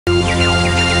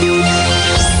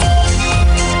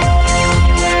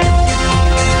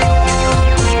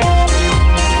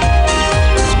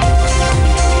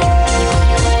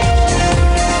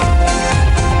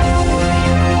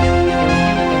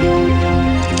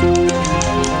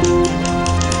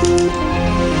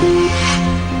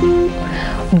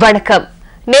வணக்கம்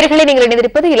நேயர்களே, நீங்கள்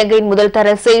இணைந்திருப்பது இலங்கையின் முதல் தர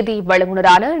செய்தி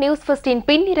வழங்குனரான நியூஸ் ஃபர்ஸ்டின்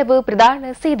பின்னிரவு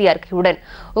பிரதான செய்தி அறிக்கையுடன்.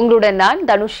 உங்களுடன் நான்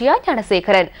தனுஷியா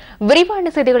ஞானசேகரன்.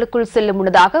 விரிவான செய்திகளுக்குள் செல்லும்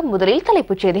முன்னதாக முதலில்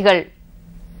தலைப்புச் செய்திகள்.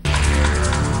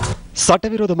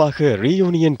 சட்டவிரோதமாக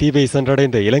ரீயூனியன் தீவை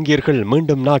சென்றடைந்த இலங்கையர்கள்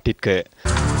மீண்டும் நாட்டிற்கு.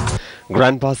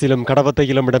 கிராண்ட் பாஸிலும்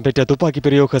கடவத்தையிலும் இடம்பெற்ற துப்பாக்கி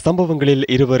பிரயோக சம்பவங்களில்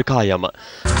 2 காயம்.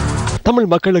 தமிழ்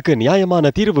மக்களுக்கு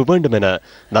நியாயமான தீர்வு வேண்டும் என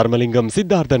நர்மலிங்கம்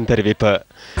சித்தார்த்தன் தெரிவிப்பு.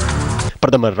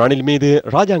 பிரதமர் ரணில் மீது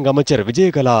ராஜாங்க அமைச்சர்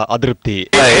விஜயகலா அதிருப்தி.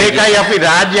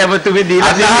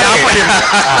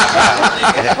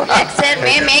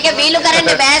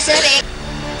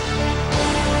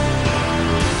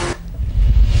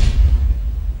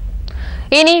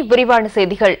 இனி விரிவான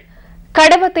செய்திகள்.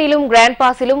 கடவத்தையிலும் கிராண்ட்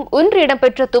பாஸிலும் இன்று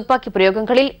இடம்பெற்ற துப்பாக்கி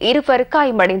பிரயோகங்களில் 2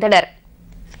 காயமடைந்தனர்.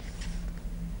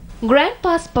 கிராண்ட்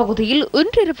பாஸ் பகுதியில்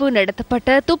இன்றிரவு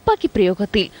நடத்தப்பட்ட துப்பாக்கி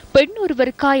பிரயோகத்தில் பெண்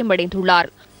ஒருவர் காயமடைந்துள்ளார்.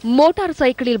 மோட்டார்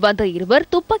சைக்கிளில் வந்த 2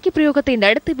 துப்பாக்கி பிரயோகத்தை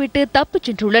நடத்திவிட்டு தப்பிச்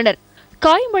சென்றுள்ளனர்.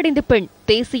 காயமடைந்த பெண்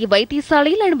தேசிய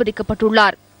வைத்தியசாலையில்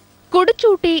அனுமதிக்கப்பட்டுள்ளார்.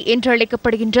 குடிச்சூட்டி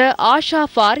என்றழைக்கப்படுகின்ற ஆஷா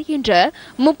ஃபாரி என்ற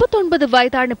 39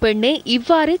 வயதான பெண்ணே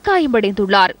இவ்வாறு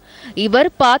காயமடைந்துள்ளார்.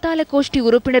 இவர் பாதாள கோஷ்டி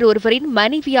உறுப்பினர் ஒருவரின்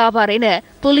மனைவி ஆவார் என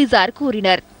போலீசார்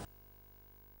கூறினர்.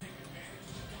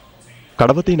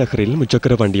 கடவத்தை நகரில்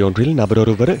முச்சக்கர வண்டியொன்றில்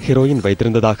நபரொருவர் ஹெரோயின்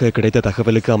வைத்திருந்ததாக கிடைத்த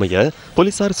தகவலுக்கு அமைய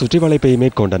போலீசார் சுற்றிவளைப்பை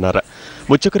மேற்கொண்டனர்.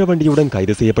 முச்சக்கர வண்டியுடன்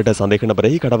கைது செய்யப்பட்ட சந்தேக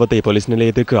நபரை கடவத்தை போலீஸ்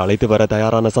நிலையத்துக்கு அழைத்து வர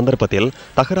தயாரான சந்தர்ப்பத்தில்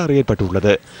தகராறு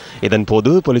ஏற்பட்டுள்ளது.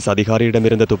 இதன்போது போலீஸ்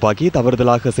அதிகாரியிடமிருந்த துப்பாக்கி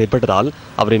தவறுதலாக செயற்பட்டதால்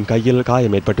அவரின் கையில்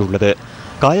காயம் ஏற்பட்டுள்ளது.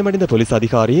 காயமடைந்த போலீஸ்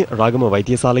அதிகாரி ராகம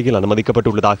வைத்தியசாலையில்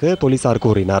அனுமதிக்கப்பட்டுள்ளதாக போலீசார்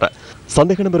கூறினார்.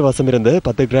 சந்தேக நபர் வசமிருந்த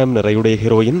 10 கிராம் நிறையுடைய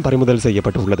ஹெரோயின் பறிமுதல்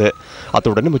செய்யப்பட்டுள்ளது.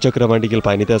 அத்துடன் முச்சக்கர வண்டியில்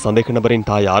பயணித்த சந்தேக நபரின்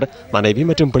தாயார், மனைவி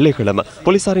மற்றும் பிள்ளைகளும்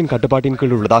போலீசாரின் கட்டுப்பாட்டின்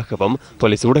கீழ் உள்ளதாகவும்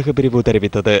போலீஸ் ஊடக பிரிவு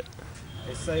தெரிவித்தது.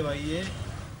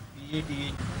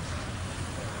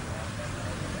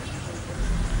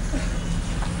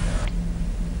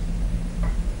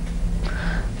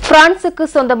 பிரான்சுக்கு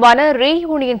சொந்தமான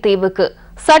ரீயூனியன் தீவுக்கு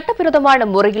சட்டவிரோதமான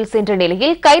முறையில் சென்ற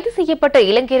நிலையில் கைது செய்யப்பட்ட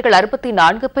இலங்கையர்கள்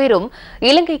 64 பேரும்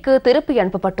இலங்கைக்கு திருப்பி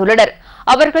அனுப்பப்பட்டுள்ளனர்.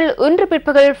 அவர்கள் இன்று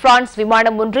பிற்பகல் பிரான்ஸ்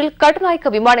விமானம் ஒன்றில்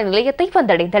கட்டுநாயக்க விமான நிலையத்தை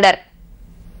வந்தடைந்தனர்.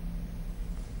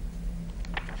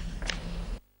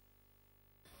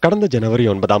 கடந்த ஜனவரி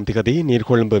 9ஆம் தேதி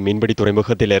நீர்கொழும்பு மீன்பிடி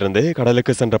துறைமுகத்திலிருந்து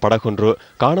கடலுக்கு சென்ற படகொன்று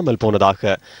காணாமல்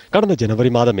போனதாக கடந்த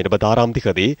ஜனவரி மாதம் 26ஆம்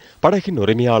தேதி படகின்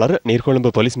உரிமையாளர்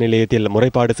நீர்கொழும்பு போலீஸ் நிலையத்தில்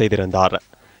முறைப்பாடு செய்திருந்தார்.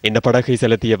 இந்த படகை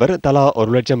செலுத்தியவர் தலா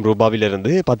 1 லட்சம்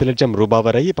ரூபாவிலிருந்து 10 லட்சம் ரூபாய்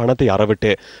வரை பணத்தை அறவிட்டு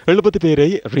 70 பேரை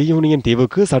ரீயூனியன்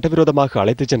தீவுக்கு சட்டவிரோதமாக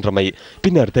அழைத்துச் சென்றமை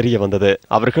பின்னர் தெரிய வந்தது.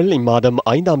 அவர்கள் இம்மாதம்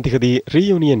 5ஆம் தேதி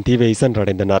ரீயூனியன் தீவை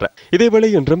சென்றடைந்தனர். இதேவேளை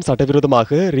இன்றும்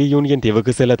சட்டவிரோதமாக ரீயூனியன்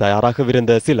தீவுக்கு செல்ல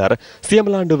தயாராகவிருந்த சிலர்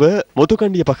சியமலாண்டுவ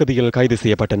முத்துக்கண்டிய பகுதியில் கைது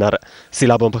செய்யப்பட்டனர்.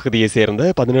 சிலாபம் பகுதியைச் சேர்ந்த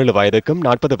 17 வயதுக்கும்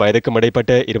 40 வயதுக்கும்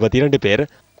இடைப்பட்ட 22 பேர்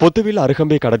பொத்துவில்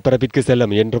அருகம்பை கடற்பரப்பிற்கு செல்ல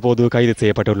முயன்றபோது கைது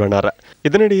செய்யப்பட்டுள்ளனர்.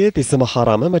 இதனிடையே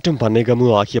திசமஹாராம மற்றும் பன்னைகமு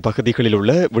ஆகிய பகுதிகளில்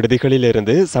உள்ள விடுதிகளில்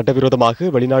இருந்து சட்டவிரோதமாக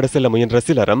வெளிநாடு செல்ல முயன்ற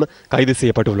சிலரும் கைது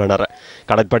செய்யப்பட்டுள்ளனர்.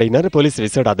 கடற்படையினர் போலீஸ்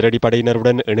விசேட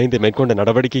அதிரடிப்படையினருடன் இணைந்து மேற்கொண்ட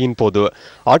நடவடிக்கையின் போது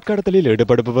ஆட்கடத்தலில்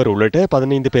ஈடுபடுபவர் உள்ளிட்ட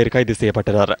 15 பேர் கைது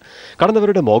செய்யப்பட்டனர். கடந்த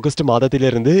வருடம் ஆகஸ்ட்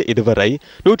மாதத்திலிருந்து இதுவரை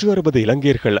 160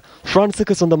 இலங்கையர்கள்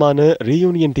பிரான்சுக்கு சொந்தமான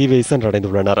ரீயூனியன் தீவை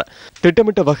சென்றடைந்துள்ளனர்.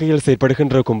 திட்டமிட்ட வகையில்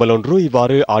செயற்படுகின்ற கும்பல் ஒன்று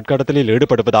இவ்வாறு ஆட்கடத்தலில்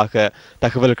ஈடுபடுவதாக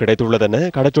தகவல் கிடைத்துள்ளதென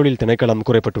கடற்றொழில் திணைக்களம்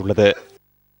குறிப்பிட்டுள்ளது.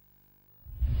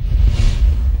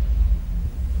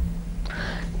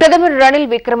 பிரதமர் ரணில்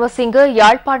விக்ரமசிங்க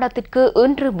யாழ்ப்பாணத்திற்கு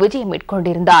இன்று விஜயம்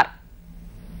மேற்கொண்டிருந்தார்.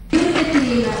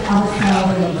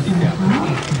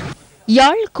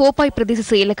 யாழ் கோப்பாய் பிரதேச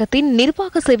செயலகத்தின்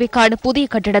நிர்வாக சேவைக்கான புதிய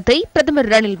கட்டடத்தை பிரதமர்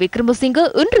ரணில் விக்ரமசிங்க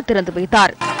இன்று திறந்து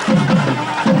வைத்தார்.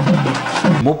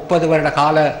 30 வருட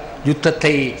கால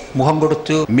யுத்தத்தை முகம்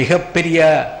கொடுத்து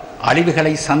மிகப்பெரிய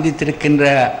அழிவுகளை சந்தித்திருக்கின்ற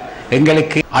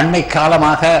எங்களுக்கு அண்மை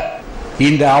காலமாக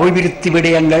இந்த அபிவிருத்தி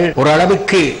விடயங்கள்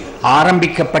ஓரளவுக்கு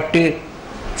ஆரம்பிக்கப்பட்டு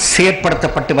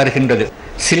செயற்படுத்தப்பட்டு வருகின்றது.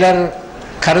 சிலர்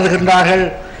கருதுகின்றார்கள்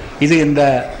இது இந்த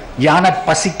யான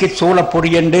பசிக்கு சோளப்பொறி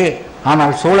என்று.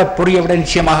 ஆனால் சோளப்பொறியை விட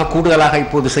நிச்சயமாக கூடுதலாக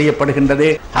இப்போது செய்யப்படுகின்றது.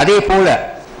 அதே போல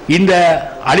இந்த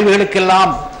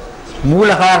அழிவுகளுக்கெல்லாம் மூல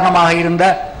காரணமாக இருந்த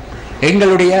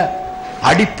எங்களுடைய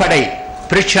அடிப்படை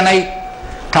பிரச்சனை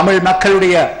தமிழ்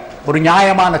மக்களுடைய ஒரு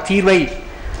நியாயமான தீர்வை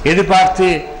எதிர்பார்த்து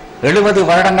 70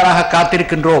 வருடங்களாக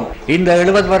காத்திருக்கின்றோம். இந்த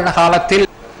 70 வருட காலத்தில்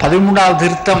 13வது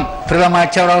திருத்தம் பிரதம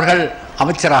அமைச்சர் அவர்கள்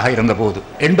அமைச்சராக இருந்தபோது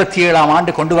 87ஆம்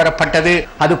ஆண்டு கொண்டு வரப்பட்டது.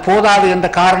 அது போதாது என்ற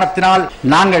காரணத்தினால்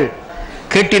நாங்கள்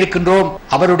கேட்டிருக்கின்றோம்.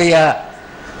 அவருடைய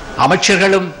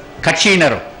அமைச்சர்களும்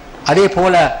கட்சியினரும் அதே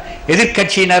போல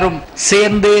எதிர்கட்சியினரும்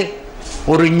சேர்ந்து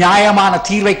ஒரு நியாயமான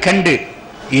தீர்வை கண்டு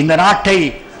இந்த நாட்டை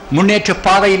முன்னேற்ற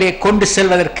பாதையிலே கொண்டு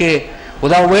செல்வதற்கு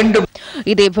உதவ வேண்டும்.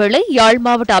 இதேவேளை யாழ்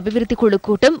மாவட்ட அபிவிருத்தி குழு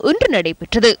கூட்டம் இன்று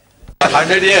நடைபெற்றது.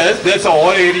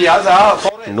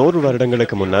 100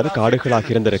 வருடங்களுக்கு முன்னர்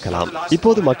காடுகளாக இருந்திருக்கலாம்.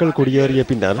 இப்போது மக்கள் குடியேறிய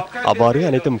பின்னர் அவ்வாறு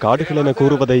அனைத்தும் காடுகள் என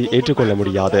கூறுவதை ஏற்றுக்கொள்ள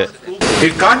முடியாது.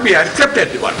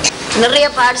 நிறைய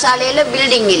பாடசாலையில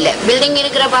பில்டிங் இல்ல, பில்டிங்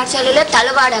இருக்கிற பாடசாலையில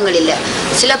தளவாடங்கள் இல்ல,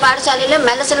 சில பாடசாலையில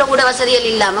மெலசல கூட வசதிகள்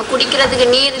இல்லாம குடிக்கிறதுக்கு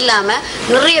நீர் இல்லாம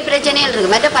நிறைய பிரச்சனைகள்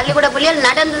இருக்கு. மற்ற பள்ளிக்கூட பிள்ளைகள்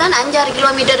நடந்துதான் 5-6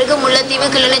 கிலோமீட்டருக்கு முல்லைத்தீவு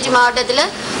கிளிநொச்சி மாவட்டத்துல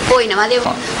போயினோம். அதே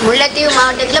முல்லைத்தீவு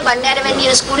மாவட்டத்துல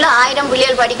பண்டாரவெண்ணிய ஸ்கூல்ல 1000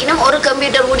 பிள்ளைகள் படிக்கணும், ஒரு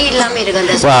கம்ப்யூட்டர் கூட இல்லாம இருக்கு.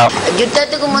 அந்த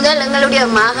யுத்தத்துக்கு முதல் எங்களுடைய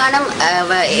மாகாணம்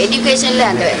எஜுகேஷன்ல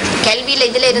அந்த கல்வியில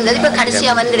இதுல இருந்தது, இப்ப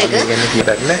கடைசியா வந்திருக்கு.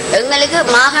 எங்களுக்கு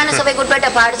மாகாண சபைக்குட்பட்ட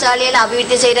பாடசாலையில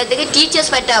அபிவிருத்தி செய்யறதுக்கு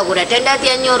டீச்சர்ஸ் பற்றாக்குறை,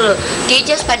 2500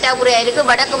 டீச்சர்ஸ் பற்றாக்குறையா இருக்கு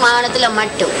வடக்கு மாகாணத்துல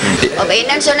மட்டும்.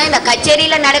 என்னன்னு சொன்னா இந்த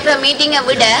கச்சேரியில நடக்கிற மீட்டிங்கை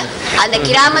விட அந்த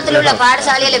கிராமத்துல உள்ள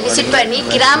பாடசாலையில விசிட் பண்ணி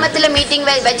கிராமத்துல மீட்டிங்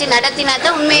வச்சு நடத்தினா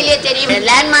தான் உண்மையிலேயே தெரியும்.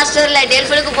 லேண்ட் மாஸ்டர்ல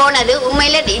டெல்ஃபிலுக்கு போனது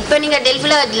உண்மையிலே இப்ப நீங்க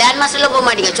டெல்ஃபில லேண்ட் மாஸ்டர்ல போக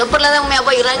மாட்டீங்க, சொப்பர்ல தான் உண்மையா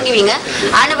போய் இறங்குவீங்க.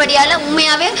 ஆனபடியால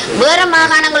உண்மையாவே வேற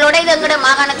மாகாணங்களோட இது எங்கட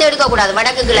மாகாணத்தை எடுக்க கூடாது.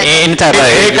 வடக்கு கிழக்கு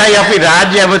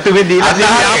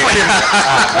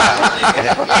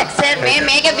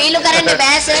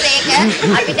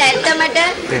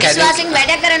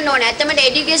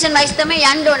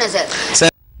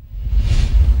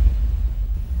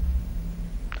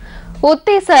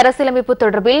உத்தேச அரசியலமைப்பு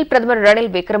தொடர்பில் பிரதமர்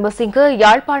ரணில் விக்ரமசிங்கே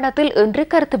யாழ்ப்பாணத்தில் இன்று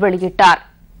கருத்து வெளியிட்டார்.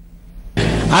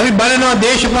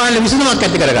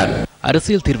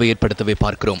 அரசியல் தீர்வை ஏற்படுத்தவே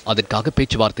பார்க்கிறோம், அதற்காக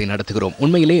பேச்சுவார்த்தை நடத்துகிறோம்.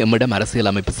 உண்மையிலே எம்மிடம் அரசியல்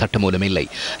அமைப்பு சட்டமூலம் இல்லை.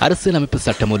 அரசியல் அமைப்பு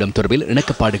சட்டமூலம் தொடர்பில்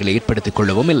இணக்கப்பாடுகளை ஏற்படுத்திக்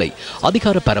கொள்ளவும் இல்லை.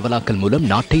 அதிகார பரவலாக்கல் மூலம்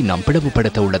நாட்டை நாம்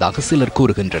பிளவுபடுத்த உள்ளதாக சிலர்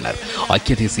கூறுகின்றனர்.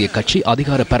 ஐக்கிய தேசிய கட்சி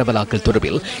அதிகார பரவலாக்கல்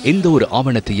தொடர்பில் எந்த ஒரு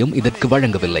ஆவணத்தையும் இதற்கு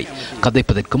வழங்கவில்லை.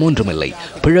 கதைப்பதற்கும் ஒன்றுமில்லை.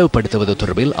 பிளவுபடுத்துவது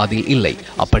தொடர்பில் அதில் இல்லை.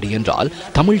 அப்படி என்றால்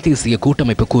தமிழ் தேசிய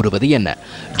கூட்டமைப்பு கூறுவது என்ன?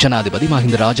 ஜனாதிபதி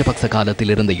மஹிந்த ராஜபக்ச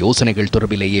காலத்தில் இருந்த யோசனைகள்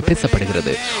தொடர்பிலேயே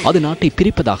பேசப்படுகிறது. அது நாட்டை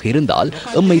பிரிப்பதாக இருந்தால்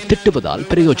எம்மை திட்டுவதால்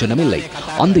பிரயோஜனம் இல்லை.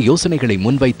 அந்த யோசனைகளை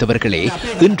முன்வைத்தவர்களே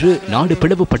இன்று நாடு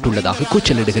பிளவுபட்டுள்ளதாக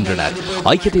கூச்சலிடுகின்றனர்.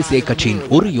 ஐக்கிய தேசிய கட்சியின்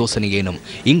ஒரு யோசனையேனும்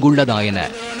இங்குள்ளதா என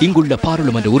இங்குள்ள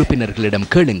பாராளுமன்ற உறுப்பினர்களிடம்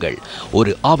கேளுங்கள்.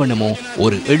 ஒரு ஆவணமோ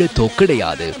ஒரு எழுத்தோ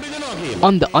கிடையாது.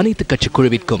 அந்த அனைத்து கட்சி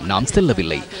குழுவிற்கும் நாம்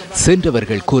செல்லவில்லை.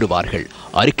 சென்றவர்கள் கூறுவார்கள்.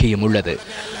 அறிக்கையும் உள்ளது.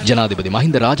 ஜனாதிபதி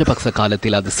மஹிந்த ராஜபக்ச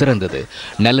காலத்தில் அது சிறந்தது.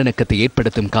 நல்லிணக்கத்தை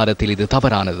ஏற்படுத்தும் காலத்தில் இது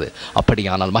தவறானது.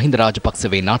 அப்படியானால் மஹிந்த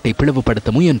ராஜபக்சவை நாட்டை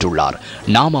பிளவுபடுத்த முயன்றுள்ளார்.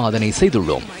 நாம அதனை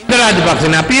செய்துள்ளோம்.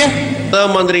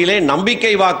 மந்திரியிலே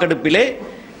நம்பிக்கை வாக்கெடுப்பிலே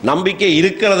நம்பிக்கை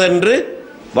இருக்கிறது என்று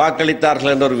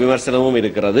வாக்களித்தார்கள் என்ற ஒரு விமர்சனமும்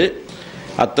இருக்கிறது.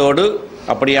 அத்தோடு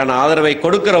அப்படியான ஆதரவை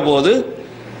கொடுக்கிற போது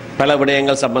பல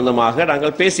விடயங்கள் சம்பந்தமாக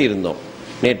நாங்கள் பேசியிருந்தோம்.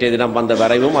 நேற்றைய தினம் வந்த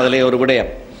வரைவும் அதிலே ஒரு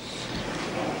விடயம்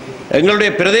எங்களுடைய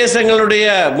பிரதேசங்களுடைய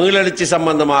மீளெழுச்சி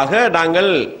சம்பந்தமாக நாங்கள்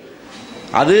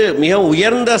அது மிக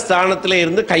உயர்ந்த ஸ்தானத்திலே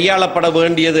இருந்து கையாளப்பட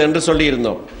வேண்டியது என்று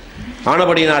சொல்லியிருந்தோம்.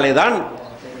 ஆனபடினாலே தான்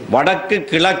வடக்கு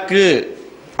கிழக்கு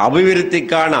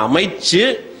அபிவிருத்திக்கான அமைச்சு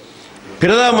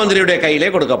பிரதம மந்திரியுடைய கையிலே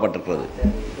கொடுக்கப்பட்டிருக்கிறது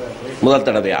முதல்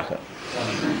தடவையாக.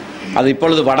 அது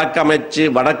இப்பொழுது வடக்கு அமைச்சு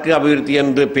வடக்கு அபிவிருத்தி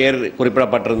என்று பெயர்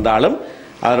குறிப்பிடப்பட்டிருந்தாலும்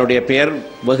அதனுடைய பெயர்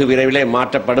வெகு விரைவிலே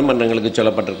மாற்றப்படும் என்று எங்களுக்கு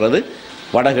சொல்லப்பட்டிருக்கிறது.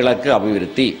 வடகிழக்கு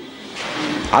அபிவிருத்தி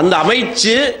அந்த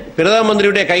அமைச்சு பிரதம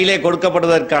மந்திரியுடைய கையிலே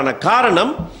கொடுக்கப்படுவதற்கான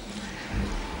காரணம்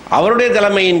அவருடைய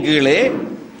தலைமையின் கீழே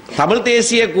தமிழ்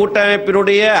தேசிய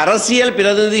கூட்டமைப்பினுடைய அரசியல்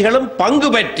பிரதிநிதிகளும் பங்கு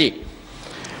பற்றி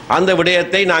அந்த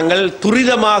விடயத்தை நாங்கள்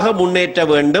துரிதமாக முன்னேற்ற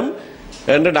வேண்டும்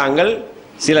என்று நாங்கள்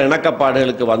சில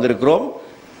இணக்கப்பாடுகளுக்கு வந்திருக்கிறோம்.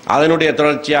 அதனுடைய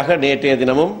தொடர்ச்சியாக நேற்றைய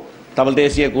தினமும் தமிழ்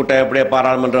தேசிய கூட்டமைப்புடைய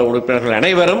பாராளுமன்ற உறுப்பினர்கள்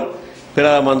அனைவரும்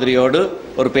பிரதம மந்திரியோடு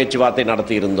ஒரு பேச்சுவார்த்தை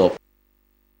நடத்தியிருந்தோம்.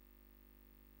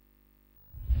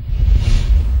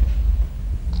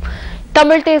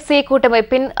 தமிழ் தேசிய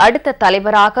கூட்டமைப்பின் அடுத்த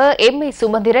தலைவராக எம்.ஏ.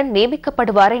 சுமந்திரன்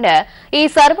நியமிக்கப்படுவார் என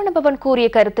சரவணபவன் கூறிய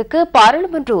கருத்துக்கு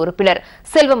பாராளுமன்ற உறுப்பினர்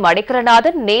செல்வம்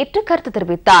அடைக்கலநாதன் நேற்று கருத்து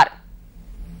தெரிவித்தார்.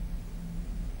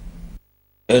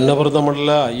 என்ன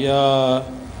பொறுத்தமட்டில் ஐயா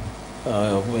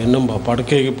இன்னும்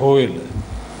படுக்கைக்கு போகவில்லை.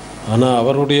 ஆனால்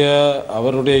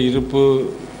அவருடைய இருப்பு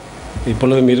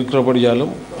இப்பொழுதும்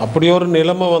இருக்கிறபடியாலும் அப்படி ஒரு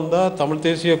நிலைமை வந்தால் தமிழ்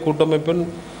தேசிய கூட்டமைப்பின்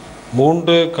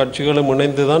 3 கட்சிகளும்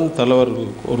இணைந்து தான் தலைவர்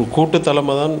ஒரு கூட்டு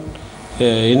தலைமை தான்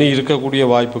இனி இருக்கக்கூடிய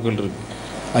வாய்ப்புகள் இருக்குது.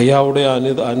 ஐயாவுடைய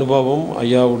அனுபவம்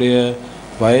ஐயாவுடைய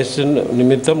வயசின்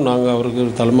நிமித்தம் நாங்கள் அவருக்கு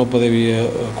தலைமை பதவியை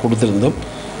கொடுத்திருந்தோம்.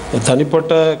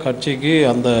 தனிப்பட்ட கட்சிக்கு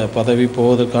அந்த பதவி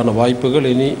போவதற்கான வாய்ப்புகள்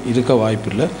இனி இருக்க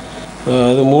வாய்ப்பில்லை.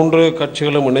 அது 3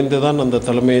 கட்சிகளும் இணைந்து தான் அந்த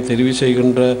தலைமையை தெரிவு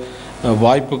செய்கின்ற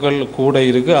வாய்ப்புகள் கூட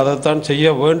இருக்குது. அதைத்தான் செய்ய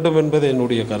வேண்டும் என்பது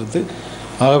என்னுடைய கருத்து.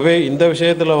 ஆகவே இந்த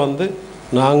விஷயத்தில்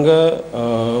நாங்கள்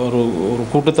ஒரு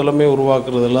கூட்டுத்தலைமை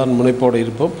உருவாக்குறதெல்லாம் முனைப்போடு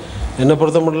இருப்போம். என்னை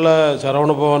பொறுத்தமட்டில்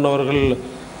சரவணபவன் அவர்கள்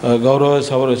கௌரவ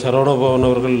சரவணபவன்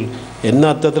அவர்கள் என்ன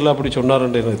அர்த்தத்தில் அப்படி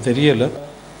சொன்னார்ன்னு எனக்கு தெரியலை.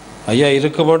 ஐயா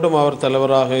இருக்க மட்டும் அவர்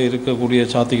தலைவராக இருக்கக்கூடிய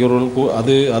சாத்தியர்கள்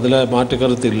அதில் மாற்று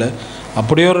கருத்து இல்லை.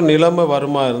 அப்படியே ஒரு நிலைமை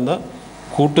வருமா இருந்தால்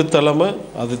கூட்டுத்தலைமை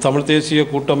அது தமிழ் தேசிய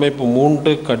கூட்டமைப்பு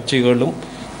 3 கட்சிகளும்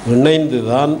இணைந்து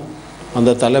தான்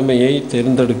அந்த தலைமையை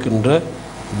தேர்ந்தெடுக்கின்ற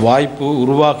வாய்ப்பு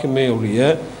உருவாக்குமே ஒழிய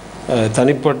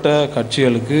தனிப்பட்ட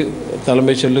கட்சிகளுக்கு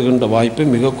தலைமை செல்லுகின்ற வாய்ப்பு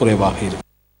மிக குறைவாக இருக்கு.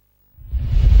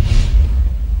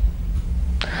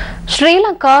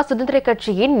 ஸ்ரீலங்கா சுதந்திர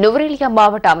கட்சியின் நுவரெலியா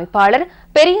மாவட்ட அமைப்பாளர்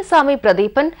பெரியசாமி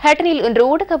பிரதீபன் ஹட்டனில் இன்று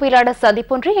ஊடகவியலாளர்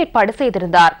சந்திப்பொன்றை ஏற்பாடு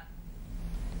செய்திருந்தார்.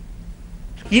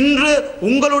 இன்று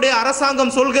உங்களுடைய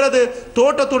அரசாங்கம் சொல்கிறது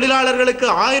தோட்ட தொழிலாளர்களுக்கு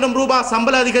 1000 ரூபாய்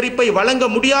சம்பள அதிகரிப்பை வழங்க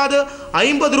முடியாது,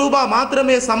 50 ரூபாய்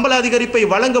மாத்திரமே சம்பள அதிகரிப்பை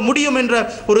வழங்க முடியும் என்ற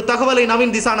ஒரு தகவலை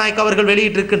நவீன் திசாநாயக் அவர்கள்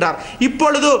வெளியிட்டிருக்கின்றார்.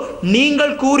 இப்பொழுது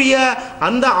நீங்கள் கூறிய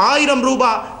அந்த 1000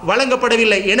 ரூபாய்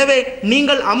வழங்கப்படவில்லை. எனவே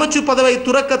நீங்கள் அமைச்சு பதவை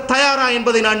துறக்க தயாரா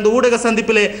என்பதை நான் இந்த ஊடக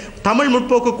சந்திப்பிலே தமிழ்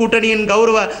முற்போக்கு கூட்டணியின்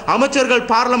கௌரவ அமைச்சர்கள்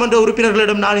பாராளுமன்ற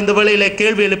உறுப்பினர்களிடம் நான் இந்த வேளையிலே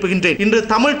கேள்வி எழுப்புகின்றேன். இன்று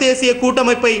தமிழ் தேசிய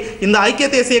கூட்டமைப்பை இந்த ஐக்கிய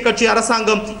தேசிய கட்சி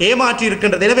அரசாங்கம் ஏமாற்றி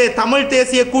இருக்கின்றது. எனவே தமிழ்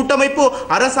தேசிய கூட்டமைப்பு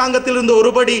அரசாங்கத்திலிருந்து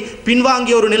ஒருபடி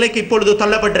பின்வாங்கிய ஒரு நிலைக்கு இப்பொழுது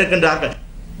தள்ளப்பட்டிருக்கின்றார்கள்.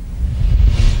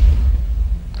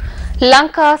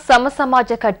 லங்கா சமசமாஜ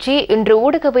கட்சி இன்று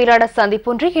ஊடகவியலாளர்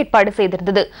சந்திப்பொன்றை ஏற்பாடு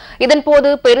செய்திருந்தது. இதன்போது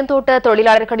பெருந்தோட்ட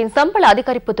தொழிலாளர்களின் சம்பள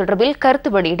அதிகரிப்பு தொடர்பில்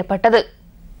கருத்து வெளியிடப்பட்டது.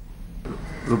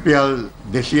 රුපියල්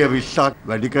 220ක්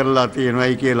වැඩි කරලා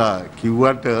තියෙනවායි කියලා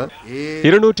කිව්වට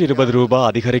 220 ரூபாய்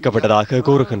அதிகரிக்கப்பட்டதாக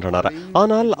கூறுகின்றனர்.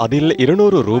 ஆனால் அதில்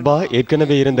 200 ரூபாய்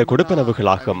ஏற்கனவே இருந்த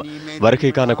கொடுப்பனவுகளாகும்.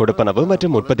 வருகைக்கான கொடுப்பனவு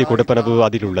மற்றும் உற்பத்தி கொடுப்பனவு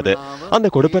அதில் உள்ளது. அந்த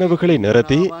கொடுப்பனவுகளை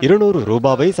நிறுத்தி 200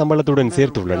 ரூபாவை சம்பளத்துடன்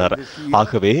சேர்த்துள்ளனர்.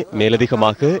 ஆகவே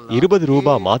மேலதிகமாக 20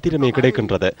 ரூபாய் மாத்திரமே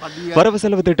கிடைக்கின்றது. வரவு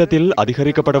செலவு திட்டத்தில்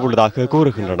அதிகரிக்கப்பட உள்ளதாக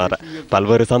கூறுகின்றனர்.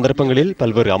 பல்வேறு சந்தர்ப்பங்களில்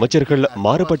பல்வேறு அமைச்சர்கள்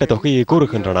மாறுபட்ட தொகையை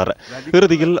கூறுகின்றனர்.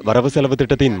 இறுதியில் வரவு செலவு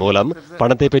திட்டத்தின் மூலம்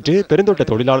பணத்தை பெற்று பெருந்தோட்ட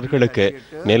தொழிலாளர்களுக்கு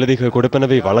மேலதிக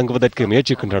கொடுப்பனவை வழங்குவதற்கு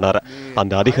முயற்சிக்கின்றனர்.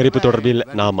 அந்த அதிகரிப்பு தொடர்பில்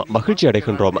நாம் மகிழ்ச்சி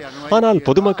அடைகின்றோம். ஆனால்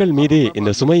பொதுமக்கள் மீது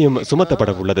இந்த சுமையும் சுமத்தப்பட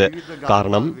உள்ளது.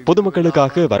 காரணம்,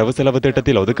 பொதுமக்களுக்காக வரவு செலவு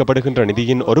திட்டத்தில் ஒதுக்கப்படுகின்ற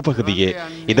நிதியின் ஒரு பகுதியே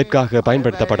இதற்காக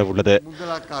பயன்படுத்தப்பட உள்ளது.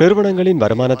 நிறுவனங்களின்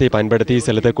வருமானத்தை பயன்படுத்தி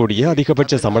செலுத்தக்கூடிய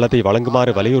அதிகபட்ச சம்பளத்தை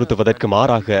வழங்குமாறு வலியுறுத்துவதற்கு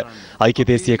மாறாக ஐக்கிய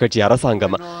தேசிய கட்சி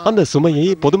அரசாங்கம் அந்த சுமையை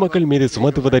பொதுமக்கள் மீது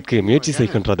சுமத்துவதற்கு முயற்சி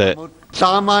செய்கின்றது.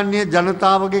 සාමාන්‍ය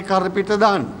ජනතාවගේ කරපිට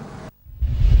දාන්න.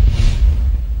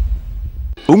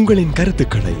 உங்களின்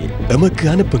கருத்துக்களை எமக்கு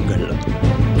அனுப்புங்கள்.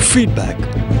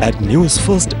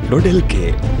 feedback@newsfirst.lk,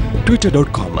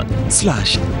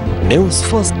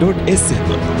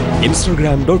 twitter.com/newsfirst.sl,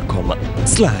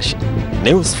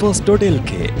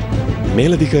 instagram.com/newsfirst.lk.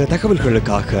 மேலதிக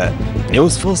தகவல்களுக்காக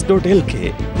newsfirst.lk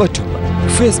மற்றும்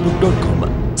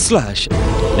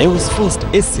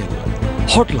facebook.com/newsfirstsl.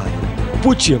 ஹாட்லைன்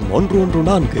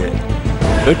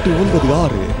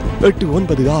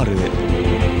 0114-896-896.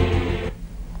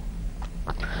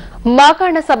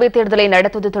 மாகாண சபை தேர்தலை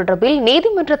நடத்துவது தொடர்பில்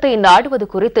நீதிமன்றத்தை நாடுவது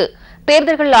குறித்து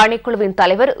தேர்தல்கள் ஆணைக்குழுவின்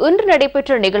தலைவர் இன்று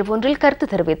நடைபெற்ற நிகழ்வொன்றில் கருத்து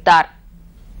தெரிவித்தார்.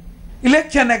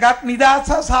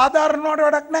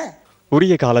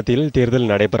 உரிய காலத்தில் தேர்தல்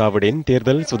நடைபெறாவிடின்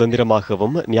தேர்தல்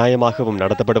சுதந்திரமாகவும் நியாயமாகவும்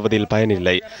நடத்தப்படுவதில்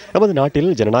பயனில்லை. நமது நாட்டில்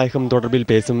ஜனநாயகம் தொடர்பில்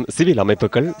பேசும் சிவில்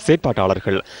அமைப்புகள்,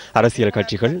 செயற்பாட்டாளர்கள், அரசியல்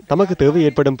கட்சிகள் தமக்கு தேவை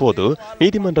ஏற்படும் போது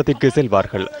நீதிமன்றத்திற்கு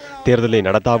செல்வார்கள். தேர்தலை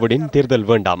நடத்தாவிடின் தேர்தல்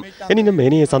வேண்டாம். எனினும்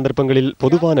ஏனைய சந்தர்ப்பங்களில்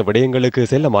பொதுவான விடயங்களுக்கு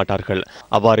செல்ல மாட்டார்கள்.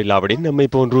 அவ்வாறில்லாவிடின் நம்மை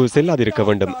போன்று செல்லாதிருக்க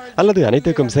வேண்டும் அல்லது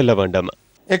அனைத்துக்கும் செல்ல வேண்டும்.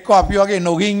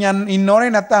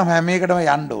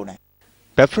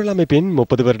 பெப்ரல் அமைப்பின்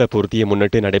 30 வருட பூர்த்தியை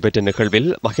முன்னிட்டு நடைபெற்ற நிகழ்வில்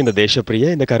மஹிந்த தேசப்பிரிய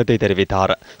இந்த கருத்தை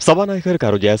தெரிவித்தார். சபாநாயகர்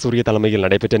கரு ஜெயசூரிய தலைமையில்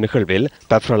நடைபெற்ற நிகழ்வில்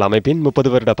பெப்ரல் அமைப்பின்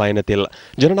 30 வருட பயணத்தில்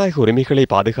ஜனநாயக உரிமைகளை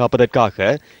பாதுகாப்பதற்காக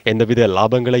எந்தவித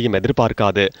லாபங்களையும்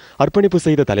எதிர்பார்க்காது அர்ப்பணிப்பு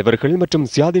செய்த தலைவர்கள் மற்றும்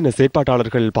சுயாதீன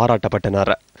செயற்பாட்டாளர்கள்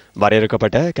பாராட்டப்பட்டனர்.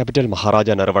 வரையறுக்கப்பட்ட கேபிட்டல்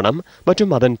மகாராஜா நிறுவனம்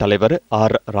மற்றும் அதன் தலைவர்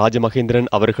ஆர் ராஜமகேந்திரன்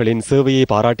அவர்களின் சேவையை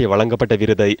பாராட்டி வழங்கப்பட்ட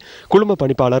விருதை குழும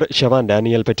பணிப்பாளர் ஷெவான்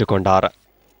டேனியல் பெற்றுக்கொண்டார்.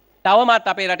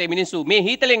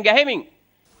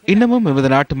 இன்னமும் எமது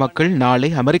நாட்டு மக்கள் நாளை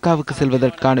அமெரிக்காவுக்கு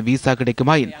செல்வதற்கான விசா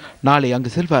கிடைக்குமாயின் நாளை அங்கு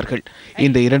செல்வார்கள்.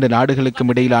 இந்த 2 நாடுகளுக்கும்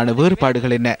இடையிலான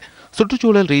வேறுபாடுகள் என்ன?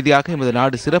 சுற்றுச்சூழல் ரீதியாக எமது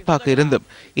நாடு சிறப்பாக இருந்தும்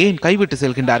ஏன் கைவிட்டு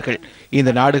செல்கின்றார்கள்?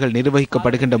 இந்த நாடுகள்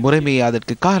நிர்வகிக்கப்படுகின்ற முறைமையே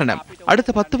அதற்கு காரணம்.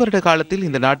 அடுத்த 10 வருட காலத்தில்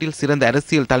இந்த நாட்டில் சிறந்த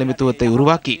அரசியல் தலைமைத்துவத்தை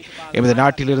உருவாக்கி எமது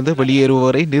நாட்டிலிருந்து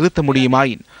வெளியேறுவோரை நிறுத்த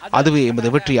முடியுமாயின் அதுவே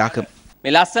எமது வெற்றியாகும்.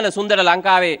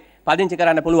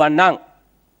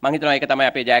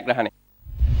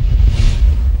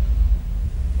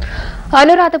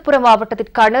 அனுராதபுரம்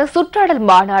மாவட்டத்திற்கான சுற்றாடல்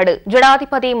மாநாடு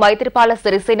ஜனாதிபதி மைத்திரிபால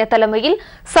சிறிசேன தலைமையில்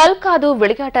சல்காது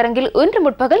விளையாட்டரங்கில் இன்று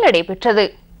முற்பகல் நடைபெற்றது.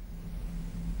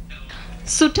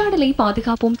 சுற்றாடலை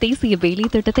பாதுகாப்போம் தேசிய வேலை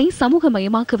திட்டத்தை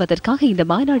சமூகமயமாக்குவதற்காக இந்த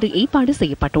மாநாடு ஏற்பாடு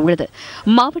செய்யப்பட்டுள்ளது.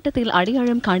 மாவட்டத்தில்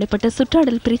அடையாளம் காணப்பட்ட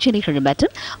சுற்றாடல் பிரச்சினைகள்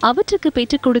மற்றும் அவற்றுக்கு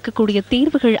பெற்றுக் கொடுக்கக்கூடிய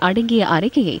தீர்வுகள் அடங்கிய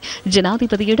அறிக்கையை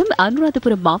ஜனாதிபதியிடம்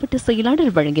அனுராதபுரம் மாவட்ட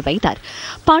செயலாளர் வழங்கி வைத்தார்.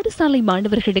 பாடசாலை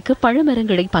மாணவர்களுக்கு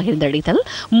பழமரங்களை பகிர்ந்தளித்தல்,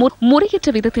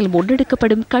 முறையற்ற விதத்தில்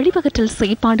முன்னெடுக்கப்படும் கழிவகற்றல்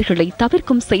செயற்பாடுகளை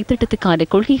தவிர்க்கும் செயற்திட்டத்துக்கான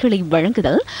கொள்கைகளை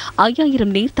வழங்குதல்,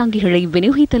 5000 நீர்த்தாங்கிகளை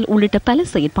விநியோகித்தல் உள்ளிட்ட பல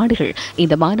செயற்பாடுகள்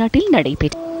இந்த மாநாட்டில் நடைபெற்றது.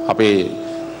 අපේ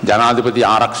ජනාධිපති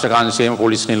ආරක්ෂකාංශයේම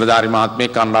පොලිස් නිලධාරි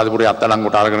මහත්මයෙක් අනුරාධපුරයේ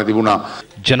අත්අඩංගුවට අරගෙන තිබුණා.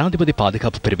 ஜனாதிபதி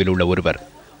பாதுகாப்பு பிரிவில் உள்ள ஒருவர்,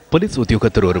 போலீஸ்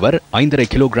உத்தியோகத்தர் ஒருவர் 5.5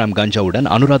 கிலோகிராம் கஞ்சாவுடன்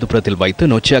அனுராதபுரத்தில் வைத்து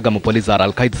நொச்சியாகம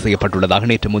போலீசாரால் கைது செய்யப்பட்டுள்ளதாக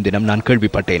நேற்று முன்தினம் நான்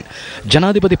கேள்விப்பட்டேன்.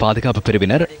 ஜனாதிபதி பாதுகாப்பு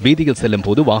பிரிவினர் வீதியில் செல்லும்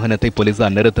போது வாகனத்தை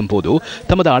போலீசார் நிறுத்தும் போது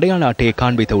தமது அடையாள அட்டையை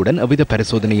காண்பித்தவுடன் எவ்வித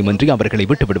பரிசோதனையுமின்றி அவர்களை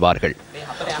விட்டு விடுவார்கள்.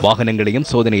 வாகனங்களையும்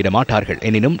சோதனையிட மாட்டார்கள்.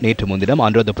 எனினும் நேற்று முன்தினம்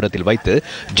அனுராதபுரத்தில் வைத்து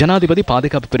ஜனாதிபதி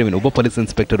பாதுகாப்பு பிரிவின் உப போலீஸ்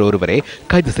இன்ஸ்பெக்டர் ஒருவரே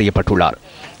கைது செய்யப்பட்டுள்ளார்.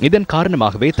 இதன்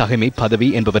காரணமாகவே தகைமை, பதவி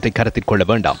என்பவற்றை கருத்தில் கொள்ள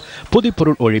வேண்டாம்.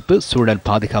 பொதுப்பொருள் ஒழிப்பு, சூழல்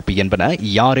பாதுகாப்பு என்பன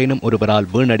யாரேனும் ஒருவரால்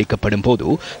வீணடிக்கப்படும் போது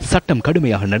சட்டம்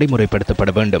கடுமையாக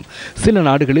நடைமுறைப்படுத்தப்பட வேண்டும். சில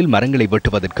நாடுகளில் மரங்களை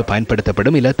வெட்டுவதற்கு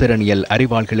பயன்படுத்தப்படும் இலத்திரனியல்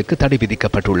அறிவாள்களுக்கு தடை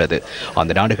விதிக்கப்பட்டுள்ளது.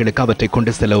 அந்த நாடுகளுக்கு அவற்றை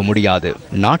கொண்டு செல்லவும் முடியாது.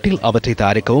 நாட்டில் அவற்றை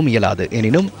தயாரிக்கவும் இயலாது.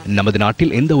 எனினும் நமது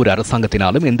நாட்டில் எந்த ஒரு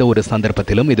அரசாங்கத்தினாலும் எந்த ஒரு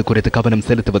சந்தர்ப்பத்திலும் இது குறித்து கவனம்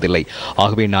செலுத்துவதில்லை.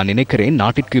 ஆகவே நான் நினைக்கிறேன்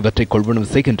நாட்டிற்கு இவற்றை கொள்வனவு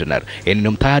செய்கின்றனர்,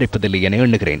 எனினும் தயாரிப்பதில்லை என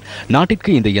எண்ணுகிறேன். நாட்டிற்கு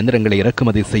இந்த இயந்திரங்களை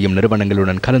இறக்குமதி செய்யும்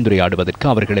நிறுவனங்களுடன் கலந்துரையாடுவதற்கு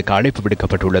அவர்களுக்கு அழைப்பு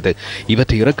விடுக்கப்பட்டுள்ளது.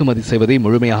 இவற்றை இறக்குமதி செய்வதை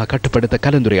முழுமையாக கட்டுப்படுத்த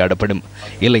கலந்துரையாடப்படும்.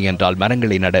 இல்லை என்றால்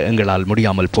மரங்களை நட எங்களால்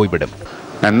முடியாமல் போய்விடும்.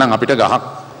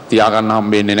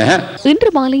 இன்று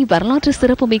மாலை வரலாற்று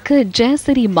சிறப்புமிக்க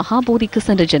ஜெயசிரி மகாபோதிக்கு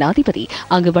சென்ற ஜனாதிபதி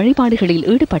அங்கு வழிபாடுகளில்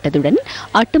ஈடுபட்டதுடன்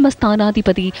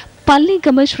அட்டமஸ்தானாதிபதி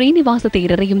பல்லிகம ஸ்ரீனிவாச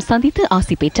தேரரையும் சந்தித்து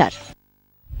ஆசி பெற்றார்.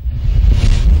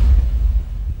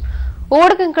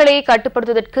 ஊடகங்களை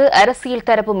கட்டுப்படுத்துவதற்கு அரசியல்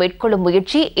தரப்பு மேற்கொள்ளும்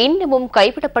முயற்சி இன்னமும்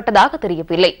கைவிடப்பட்டதாக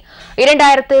தெரியவில்லை.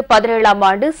 2017ஆம்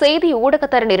ஆண்டு செய்தி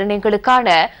ஊடகத்தர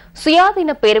நிர்ணயங்களுக்கான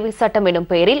சுயாதீன பேரவை சட்டம் எனும்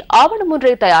பெயரில் ஆவணம்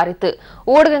ஒன்றை தயாரித்து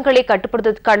ஊடகங்களை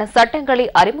கட்டுப்படுத்துவதற்கான சட்டங்களை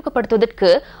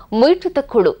அறிமுகப்படுத்துவதற்கு முயற்சித்த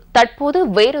குழு தற்போது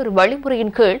வேறொரு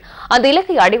வழிமுறையின் கீழ் அந்த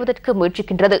இலக்கை அடைவதற்கு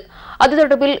முயற்சிக்கின்றது. அது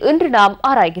தொடர்பில் இன்று நாம்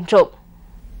ஆராய்கின்றோம்.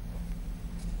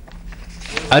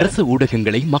 அரசு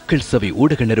ஊடகங்களை மக்கள் சேவை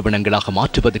ஊடக நிறுவனங்களாக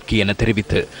மாற்றுவதற்கு என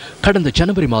தெரிவித்து கடந்த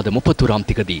ஜனவரி மாதம் 31ஆம்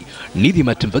தேதி நீதி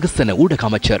மற்றும் வெகுசன ஊடக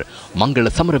அமைச்சர் மங்கள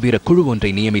சமரவீர குழு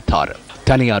ஒன்றை நியமித்தார்.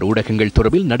 தனியார் ஊடகங்கள்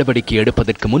தொடர்பில் நடவடிக்கை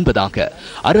எடுப்பதற்கு முன்பதாக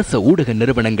அரசு ஊடக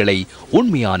நிறுவனங்களை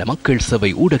உண்மையான மக்கள்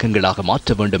சேவை ஊடகங்களாக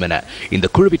மாற்ற வேண்டும் என இந்த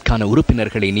குழுவிற்கான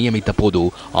உறுப்பினர்களை நியமித்த போது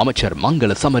அமைச்சர்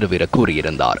மங்கள சமரவீர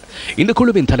கூறியிருந்தார். இந்த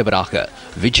குழுவின் தலைவராக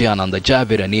விஜயானந்த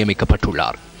ஜாவீர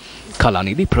நியமிக்கப்பட்டுள்ளார்.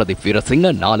 கலாநிதி பிரதீப் வீரசிங்க,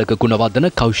 நாலக குணவர்தன,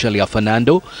 கௌசல்யா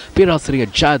பெர்னாண்டோ,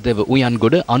 பேராசிரியர் ஜெயதேவ்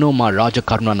உயான்குடு, அனோமா ராஜ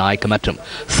கருணாநாயக்க மற்றும்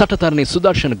சட்டத்தரணி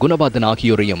சுதர்ஷன் குணவர்தன்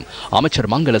ஆகியோரையும்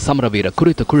அமைச்சர் மங்கள சமரவீர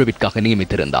குறித்த குழுவிற்காக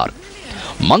நியமித்திருந்தார்.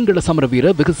 மங்கள சமரவீர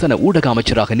வெகுசன ஊடக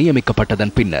அமைச்சராக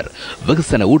நியமிக்கப்பட்டதன் பின்னர்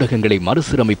வெகுசன ஊடகங்களை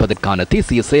மறுசீரமைப்பதற்கான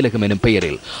தேசிய செயலகம் எனும்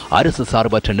பெயரில் அரசு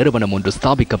சார்பற்ற நிறுவனம் ஒன்று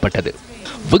ஸ்தாபிக்கப்பட்டது.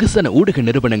 வெகுசன ஊடக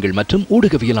நிறுவனங்கள் மற்றும்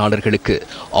ஊடகவியலாளர்களுக்கு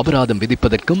அபராதம்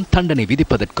விதிப்பதற்கும் தண்டனை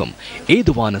விதிப்பதற்கும்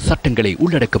ஏதுவான சட்டங்களை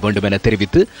உள்ளடக்க வேண்டும் என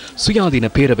தெரிவித்து சுயாதீன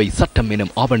பேரவை சட்டம்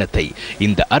எனும் ஆவணத்தை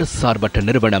இந்த அரசு சார்பற்ற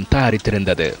நிறுவனம்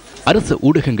தயாரித்திருந்தது. அரசு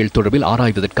ஊடகங்கள் தொடர்பில்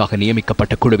ஆராய்வதற்காக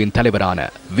நியமிக்கப்பட்ட குழுவின் தலைவரான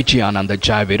விஜயானந்த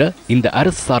ஜாவீர இந்த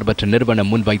அரசு சார்பற்ற நிறுவனம்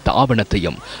முன்வைத்த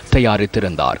ஆவணத்தையும்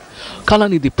தயாரித்திருந்தார்.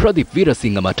 கலாநிதி பிரதீப்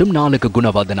வீரசிங்க மற்றும் நாலக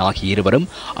குணவர்தன் ஆகிய இருவரும்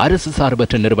அரசு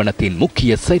சார்பற்ற நிறுவனத்தின்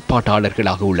முக்கிய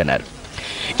செயற்பாட்டாளர்களாக உள்ளனர்.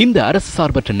 இந்த அரசு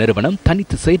சார்பற்ற நிறுவனம்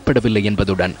தனித்து செயற்படவில்லை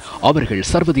என்பதுடன் அவர்கள்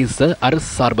சர்வதேச அரசு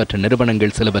சார்பற்ற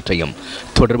நிறுவனங்கள் சிலவற்றையும்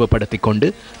தொடர்பு படுத்திக் கொண்டு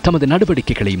தமது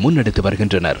நடவடிக்கைகளை முன்னெடுத்து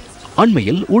வருகின்றனர்.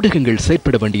 அண்மையில் ஊடகங்கள்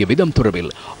செயற்பட வேண்டிய விதம் தொடர்பில்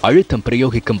அழுத்தம்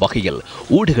பிரயோகிக்கும் வகையில்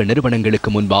ஊடக நிறுவனங்களுக்கு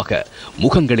முன்பாக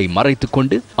முகங்களை மறைத்துக்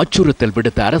கொண்டு அச்சுறுத்தல்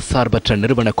விடுத்த அரசு சார்பற்ற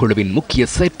நிறுவன குழுவின் முக்கிய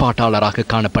செயற்பாட்டாளராக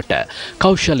காணப்பட்ட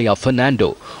கௌசல்யா பெர்னாண்டோ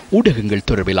ஊடகங்கள்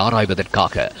தொடர்பில்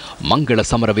ஆராய்வதற்காக மங்கள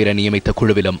சமரவீர நியமித்த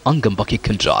குழுவிலும் அங்கம்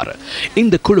வகிக்கின்றார்.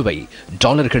 இந்த குழுவை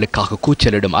டாலர்களுக்காக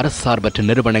கூச்சலிடும் அரசு சார்பற்ற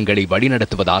நிறுவனங்களை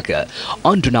வழிநடத்துவதாக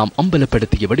அன்று நாம்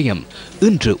அம்பலப்படுத்திய விடயம்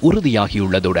இன்று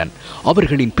உறுதியாகியுள்ளதுடன்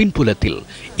அவர்களின் பின்புலத்தில்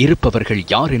இருப்பவர்கள்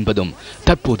யார் என்பதும்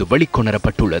தற்போது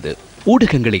வெளிக்கொணரப்பட்டுள்ளது.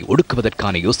 ஊடகங்களை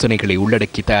ஒடுக்குவதற்கான யோசனைகளை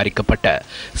உள்ளடக்கி தயாரிக்கப்பட்ட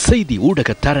செய்தி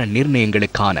ஊடக தர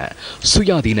நிர்ணயங்களுக்கான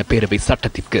சுயாதீன பேரவை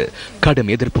சட்டத்திற்கு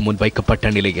கடும் எதிர்ப்பு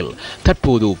முன்வைக்கப்பட்ட நிலையில்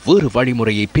தற்போது வேறு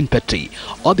வழிமுறையை பின்பற்றி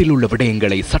அதில் உள்ள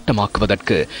விடயங்களை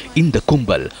சட்டமாக்குவதற்கு இந்த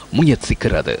கும்பல்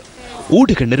முயற்சிக்கிறது.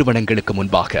 ஊடக நிறுவனங்களுக்கு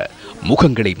முன்பாக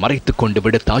முகங்களை மறைத்துக் கொண்டு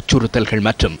விடுத்த அச்சுறுத்தல்கள்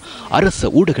மற்றும் அரச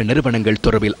ஊடக நிறுவனங்கள்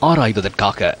தொடர்பில்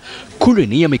ஆராய்வதற்காக குழு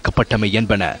நியமிக்கப்பட்டமை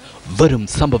என்பன வெறும்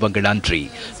சம்பவங்கள் அன்றி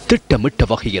திட்டமிட்ட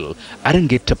வகையில்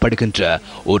அரங்கேற்றப்படுகின்ற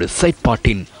ஒரு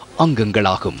செயற்பாட்டின்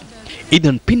அங்கங்களாகும்.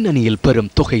 இதன் பின்னணியில்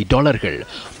பெரும் தொகை டாலர்கள்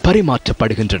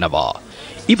பரிமாற்றப்படுகின்றனவா?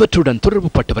 இவற்றுடன்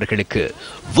தொடர்புபட்டவர்களுக்கு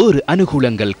வேறு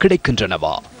அனுகூலங்கள்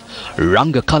கிடைக்கின்றனவா?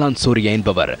 ரங்க கலான்சூரிய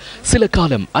என்பவர் சில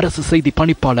காலம் அரசு செய்தி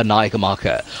பணிப்பாளர்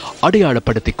நாயகமாக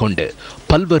அடையாளப்படுத்திக் கொண்டு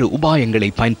பல்வேறு உபாயங்களை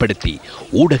பயன்படுத்தி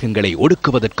ஊடகங்களை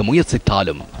ஒடுக்குவதற்கு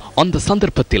முயற்சித்தாலும் அந்த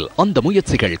சந்தர்ப்பத்தில் அந்த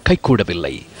முயற்சிகள்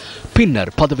கைகூடவில்லை.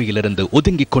 பின்னர் பதவியிலிருந்து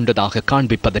ஒதுங்கிக் கொண்டதாக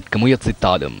காண்பிப்பதற்கு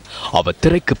முயற்சித்தாலும் அவர்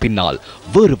திரைக்கு பின்னால்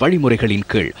வேறு வழிமுறைகளின்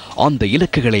கீழ் அந்த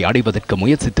இலக்குகளை அடைவதற்கு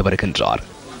முயற்சித்து வருகின்றார்.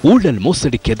 ஊழல்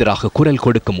மோசடிக்கு எதிராக குரல்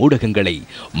கொடுக்கும் ஊடகங்களை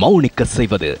மௌனிக்க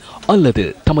செய்வது அல்லது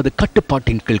தமது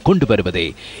கட்டுப்பாட்டின் கீழ் கொண்டு வருவதே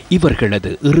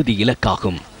இவர்களது இறுதி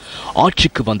இலக்காகும்.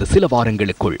 ஆட்சிக்கு வந்த சில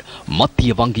வாரங்களுக்குள்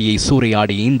மத்திய வங்கியை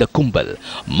சூறையாடிய இந்த கும்பல்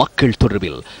மக்கள்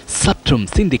தொடர்பில் சற்றும்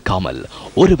சிந்திக்காமல்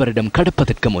ஒரு வருடம்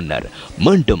கடப்பதற்கு முன்னர்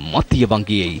மீண்டும் மத்திய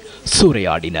வங்கியை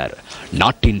சூறையாடினர்.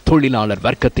 நாட்டின் தொழிலாளர்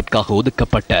வர்க்கத்திற்காக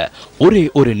ஒதுக்கப்பட்ட ஒரே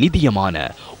ஒரு நிதியமான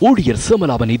ஊழியர்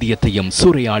சேமலாப நிதியத்தையும்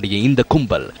சூறையாடிய இந்த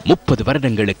கும்பல் 30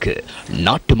 வருடங்களுக்கு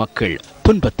நாட்டு மக்கள்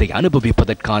துன்பத்தை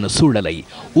அனுபவிப்பதற்கான சூழலை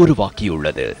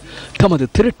உருவாக்கியுள்ளது. தமது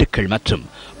திருட்டுக்கள் மற்றும்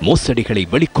மோசடிகளை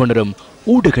வெளிக்கொணரும்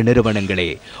ஊடக நிறுவனங்களே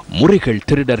முறைகள்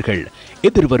திருடர்கள்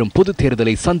எதிர்வரும் பொது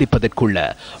தேர்தலை சந்திப்பதற்குள்ள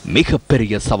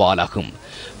மிகப்பெரிய சவாலாகும்.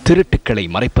 திருட்டுக்களை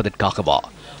மறைப்பதற்காகவா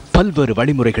பல்வேறு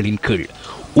வழிமுறைகளின் கீழ்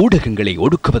ஊடகங்களை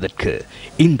ஒடுக்குவதற்கு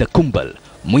இந்த கும்பல்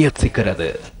முயற்சிக்கிறது.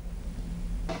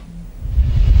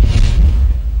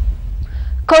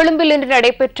 கொழும்பில் இன்று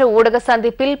நடைபெற்ற ஊடக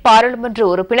சந்திப்பில் பாராளுமன்ற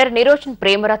உறுப்பினர் நிரோஷன்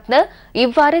பிரேமரத்ன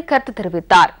இவ்வாறு கருத்து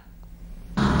தெரிவித்தார்.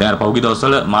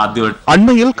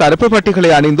 அண்மையில் கருப்பு பட்டிகளை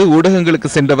அணிந்து ஊடகங்களுக்கு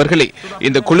சென்றவர்களே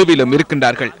இந்த குழுவிலும்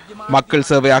இருக்கின்றார்கள். மக்கள்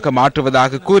சேவையாக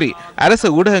மாற்றுவதாக கூறி அரசு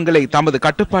ஊடகங்களை தமது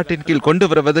கட்டுப்பாட்டின் கீழ் கொண்டு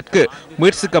வருவதற்கு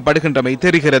முயற்சிக்கப்படுகின்றமை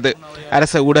தெரிகிறது.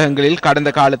 அரசு ஊடகங்களில்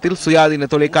கடந்த காலத்தில் சுயாதீன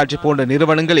தொலைக்காட்சி போன்ற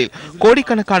நிறுவனங்களில்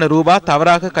கோடிக்கணக்கான ரூபாய்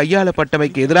தவறாக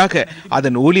கையாளப்பட்டமைக்கு எதிராக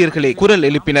அதன் ஊழியர்களை குரல்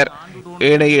எழுப்பினர்.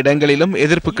 ஏனைய இடங்களிலும்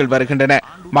எதிர்ப்புகள் வருகின்றன.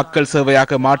 மக்கள்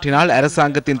சேவையாக மாற்றினால்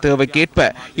அரசாங்கத்தின் தேவைக்கேற்ப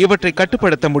இவற்றை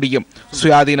கட்டுப்படுத்த முடியும்.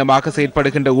 சுயாதீனமாக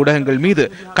செயற்படுகின்ற ஊடகங்கள் மீது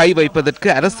கை வைப்பதற்கு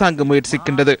அரசாங்கம்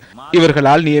முயற்சிக்கின்றது.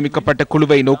 இவர்களால் நியமிக்கப்பட்ட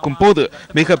குழுவை நோக்கும் போது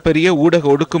மிகப்பெரிய ஊடக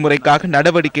ஒடுக்குமுறைக்காக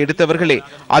நடவடிக்கை எடுத்தவர்களே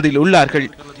அதில் உள்ளார்கள்.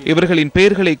 இவர்களின்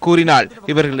பெயர்களை கூறினால்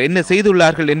இவர்கள் என்ன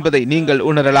செய்துள்ளார்கள் என்பதை நீங்கள்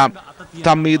உணரலாம்.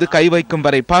 தம் மீது கை வைக்கும்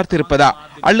வரை பார்த்திருப்பதா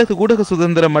அல்லது ஊடக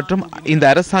சுதந்திரம் மற்றும் இந்த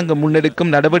அரசாங்கம்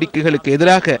முன்னெடுக்கும் நடவடிக்கைகளுக்கு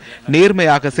எதிராக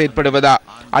நேர்மையாக செயற்படுவதா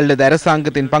அல்லது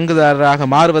அரசாங்கத்தின் பங்குதாரராக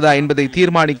மாறுவதா என்பதை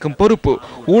தீர்மானிக்கும் பொறுப்பு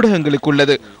ஊடகங்களுக்கு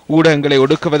உள்ளது. ஊடகங்களை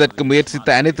ஒடுக்குவதற்கு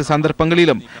முயற்சித்த அனைத்து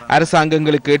சந்தர்ப்பங்களிலும்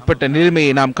அரசாங்கங்களுக்கு ஏற்பட்ட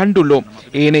நிலைமையை நாம் கண்டுள்ளோம்.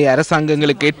 ஏனைய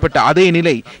அரசாங்கங்களுக்கு ஏற்பட்ட அதே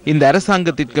நிலை இந்த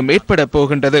அரசாங்கத்திற்கும் ஏற்பட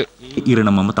போகின்றது.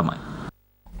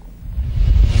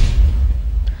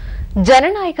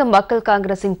 ஜனநாயக மக்கள்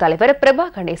காங்கிரசின் தலைவர் பிரபா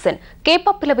கணேசன்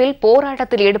கேப்பாப்பிலவில்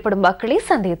போராட்டத்தில் ஈடுபடும் மக்களை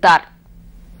சந்தித்தார்.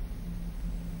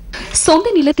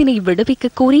 சொந்த நிலத்தினை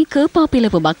விடுவிக்க கோரி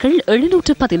கேப்பாப்பிலவு மக்கள்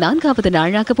 714வது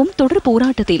நாளாகவும் தொடர்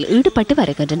போராட்டத்தில் ஈடுபட்டு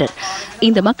வருகின்றனர்.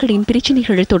 இந்த மக்களின்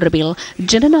பிரச்சினைகள் தொடர்பில்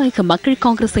ஜனநாயக மக்கள்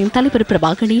காங்கிரசின் தலைவர்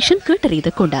பிரபா கணேசன்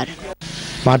கேட்டறிந்து கொண்டார்.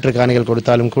 மாற்று காணிகள்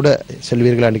கொடுத்தாலும் கூட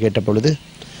செல்வீர்கள் என்று கேட்ட பொழுது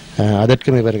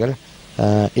அதற்கும் இவர்கள்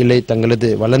இல்லை, தங்களது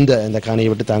வளர்ந்த இந்த காணியை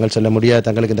விட்டு தாங்கள் செல்ல முடியாது,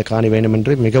 தங்களுக்கு இந்த காணி வேண்டும்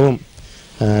என்று மிகவும்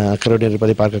அக்கறையுடன்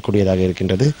இருப்பதை பார்க்கக்கூடியதாக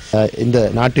இருக்கின்றது. இந்த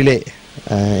நாட்டிலே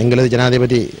எங்களது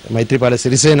ஜனாதிபதி மைத்ரிபால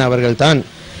சிறிசேன அவர்கள்தான்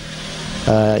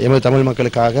எமது தமிழ்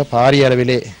மக்களுக்காக பாரிய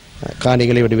அளவிலே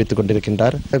காணிகளை விடுவித்துக்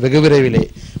கொண்டிருக்கின்றார். வெகு விரைவிலே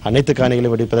அனைத்து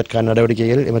காணிகளை விடுவிப்பதற்கான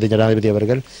நடவடிக்கைகள் எமது ஜனாதிபதி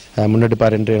அவர்கள்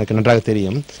முன்னெடுப்பார் என்று எனக்கு நன்றாக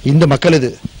தெரியும். இந்த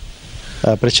மக்களது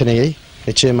பிரச்சனையை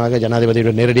நிச்சயமாக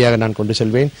ஜனாதிபதியுடன் நேரடியாக நான் கொண்டு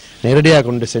செல்வேன். நேரடியாக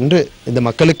கொண்டு சென்று இந்த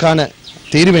மக்களுக்கான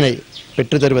தீர்வினை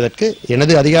பெற்றுத் தருவதற்கு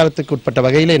எனது அதிகாரத்துக்கு உட்பட்ட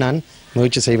வகையிலே நான்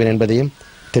முயற்சி செய்வேன் என்பதையும்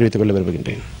தெரிவித்துக் கொள்ள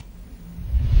விரும்புகின்றேன்.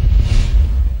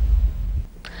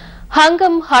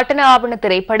 ஹங்கம் ஹட்டன ஆவண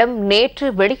திரைப்படம் நேற்று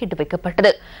வெளியிட்டு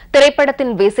வைக்கப்பட்டது.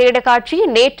 திரைப்படத்தின் விசேட காட்சி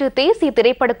நேற்று தேசிய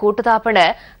திரைப்பட கூட்டுத்தாபன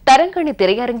தரங்கணி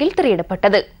திரையரங்கில்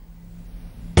திரையிடப்பட்டது.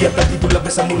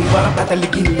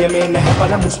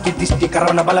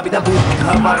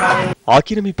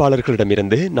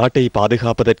 ஆக்கிரமிப்பாளர்களிடமிருந்து நாட்டை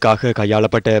பாதுகாப்பதற்காக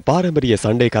கையாளப்பட்ட பாரம்பரிய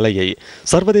சண்டை கலையை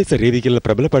சர்வதேச ரீதியில்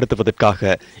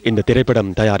பிரபலப்படுத்துவதற்காக இந்த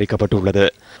திரைப்படம் தயாரிக்கப்பட்டுள்ளது.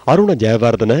 அருண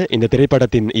ஜெயவர்தன இந்த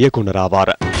திரைப்படத்தின் இயக்குனர்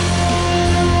ஆவார்.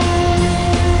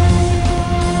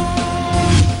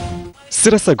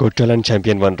 சிரச கொட்டலன்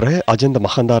சாம்பியன் வென்ற அஜந்த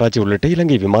மகாந்தாராஜி உள்ளிட்ட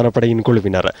இலங்கை விமானப்படையின்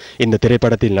குழுவினர் இந்த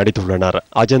திரைப்படத்தில் நடித்துள்ளனர்.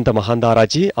 அஜந்த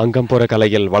மகாந்தாராஜி அங்கம்புற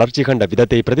கலையில் வளர்ச்சி கண்ட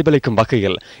விதத்தை பிரதிபலிக்கும்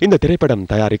வகையில் இந்த திரைப்படம்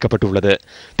தயாரிக்கப்பட்டுள்ளது.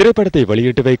 திரைப்படத்தை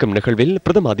வெளியிட்டு வைக்கும் நிகழ்வில்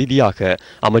பிரதம அதிதியாக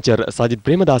அமைச்சர் சஜித்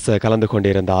பிரேமதாச கலந்து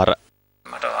கொண்டிருந்தார்.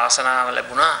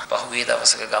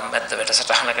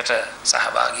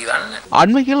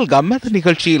 அண்மையில் கம்மத்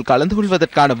நிகழ்ச்சியில் கலந்து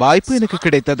கொள்வதற்கான வாய்ப்பு எனக்கு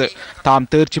கிடைத்தது. தாம்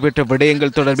தேர்ச்சி பெற்ற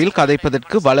விடயங்கள் தொடர்பில்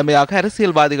கதைப்பதற்கு வளமையாக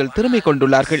அரசியல்வாதிகள் திறமை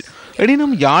கொண்டுள்ளார்கள்.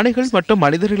 எனினும் யானைகள் மற்றும்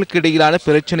மனிதர்களுக்கு இடையிலான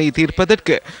பிரச்சனையை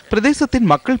தீர்ப்பதற்கு பிரதேசத்தின்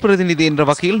மக்கள் பிரதிநிதி என்ற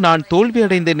வகையில் நான்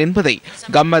தோல்வியடைந்தேன் என்பதை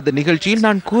கம்மத் நிகழ்ச்சியில்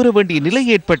நான் கூற வேண்டிய நிலை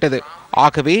ஏற்பட்டது.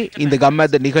 ஆகவே இந்த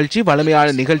கம்மத் நிகழ்ச்சி வளமையான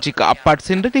நிகழ்ச்சிக்கு அப்பாற்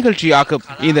சென்ற நிகழ்ச்சியாகும்.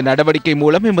 இந்த நடவடிக்கை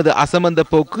மூலம் எமது அசமந்த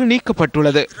போக்கு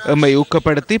நீக்கப்பட்டுள்ளது. எம்மை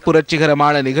ஊக்கப்படுத்தி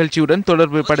புரட்சிகரமான நிகழ்ச்சியுடன்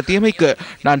தொடர்பு படுத்தியமைக்கு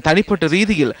நான் தனிப்பட்ட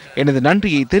ரீதியில் எனது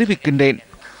நன்றியை தெரிவிக்கின்றேன்.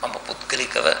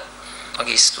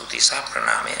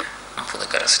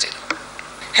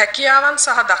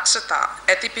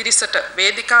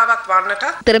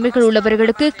 திறமைகள்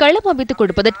உள்ளவர்களுக்கு களம் அமைத்துக்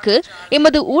கொடுப்பதற்கு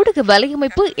எமது ஊடக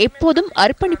வலையமைப்பு எப்போதும்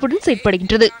அர்ப்பணிப்புடன்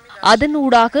செயல்படுகின்றது.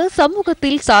 அதனூடாக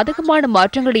சமூகத்தில் சாதகமான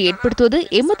மாற்றங்களை ஏற்படுத்துவது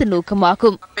எமது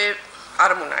நோக்கமாகும்.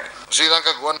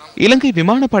 இலங்கை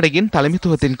விமானப்படையின்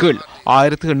தலைமைத்துவத்தின் கீழ்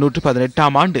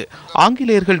 1818ஆம் ஆண்டு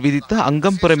ஆங்கிலேயர்கள் விதித்த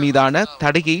அங்கம்புற மீதான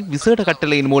தடையை விசேட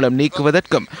கட்டளையின் மூலம்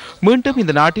நீக்குவதற்கும் மீண்டும்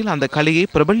இந்த நாட்டில் அந்த கலையை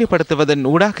பிரபல்யப்படுத்துவதன்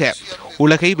ஊடாக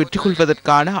உலகை வெற்றி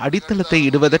கொள்வதற்கான அடித்தளத்தை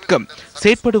இடுவதற்கும்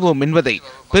செயற்படுவோம் என்பதை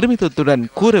பெருமிதத்துடன்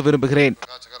கூற விரும்புகிறேன்.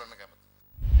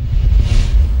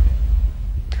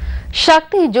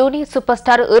 சக்தி ஜூனியர் சூப்பர்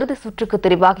ஸ்டார் இறுதி சுற்றுக்கு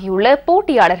தெரிவாகியுள்ள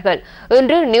போட்டியாளர்கள்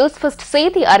இன்று நியூஸ் ஃபர்ஸ்ட்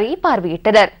செய்தி அறியை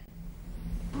பார்வையிட்டனர்.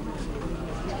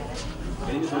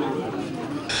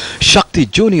 சக்தி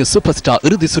ஜூனியர் சூப்பர் ஸ்டார்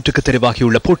இறுதி சுற்றுக்கு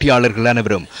தெரிவாகியுள்ள போட்டியாளர்கள்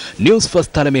அனைவரும் நியூஸ்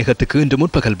ஃபர்ஸ்ட் தலைமையகத்துக்கு இன்று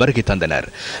முற்பகல் வருகை தந்தனர்.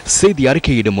 செய்தி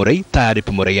அறிக்கையிடும் முறை,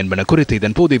 தயாரிப்பு முறை என்பன குறித்து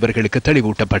இதன் போது இவர்களுக்கு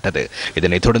தெளிவூட்டப்பட்டது.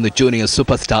 இதனைத் தொடர்ந்து ஜூனியர்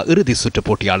சூப்பர் ஸ்டார் இறுதி சுற்று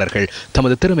போட்டியாளர்கள்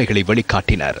தமது திறமைகளை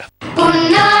வெளிக்காட்டினர்.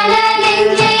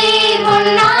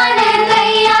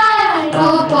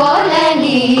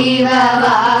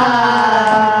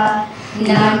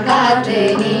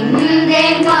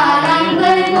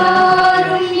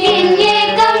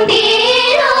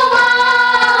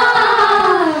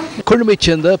 கொழும்பைச்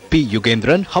சேர்ந்த பி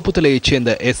யுகேந்திரன், ஹப்புத்தலையைச்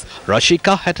சேர்ந்த எஸ்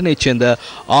ரஷிகா, ஹட்டனைச் சேர்ந்த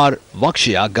ஆர்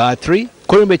வாக்ஷியா காயத்ரி,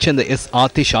 கொழும்பைச் சேர்ந்த எஸ்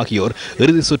ஆதிஷ் ஆகியோர்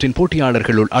இறுதி சுற்றின்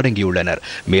போட்டியாளர்களுள் அடங்கியுள்ளனர்.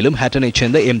 மேலும் ஹட்டனைச்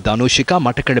சேர்ந்த எம் தனுஷிகா,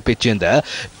 மட்டக்களப்பைச் சேர்ந்த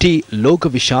டி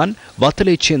லோகவிஷான்,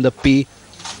 வத்தலைச் சேர்ந்த பி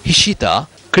ஹிஷிதா,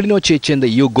 கிளிநொச்சியைச் சேர்ந்த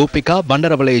யு கோபிகா,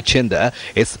 பண்டரவளையைச் சேர்ந்த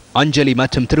எஸ் அஞ்சலி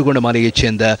மற்றும் திருகோணமலையைச்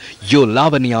சேர்ந்த யோ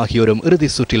லாவணி ஆகியோரும் இறுதி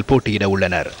சுற்றில் போட்டியிட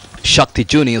உள்ளனர். சக்தி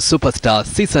ஜூனியர் சூப்பர் ஸ்டார்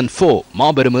சீசன் 4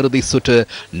 மாபெரும் இறுதி சுற்று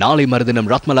நாளை மறுதினம்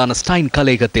ரத்மலான ஸ்டைன்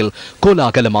கலையகத்தில்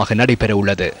கோலாகலமாக நடைபெற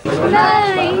உள்ளது.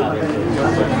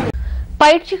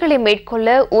 பயிற்சிகளை மேற்கொள்ள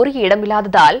உரிய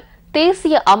இடமில்லாததால்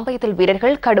தேசிய அம்பெய்தல்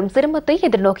வீரர்கள் கடும் சிரமத்தை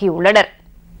எதிர்நோக்கியுள்ளனர்.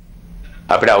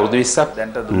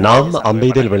 நாம்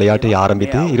அம்பெய்தல் விளையாட்டை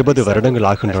ஆரம்பித்து 20 வருடங்கள்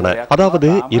ஆகின்றன. அதாவது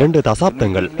 2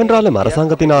 தசாப்தங்கள். என்றாலும்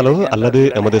அரசாங்கத்தினாலோ அல்லது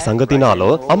எமது சங்கத்தினாலோ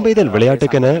அம்பெய்தல்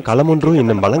விளையாட்டுக்கென களம் ஒன்று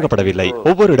இன்னும் வழங்கப்படவில்லை.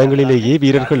 ஒவ்வொரு இடங்களிலேயே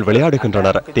வீரர்கள்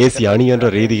விளையாடுகின்றனர். தேசிய அணி என்ற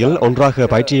ரீதியில் ஒன்றாக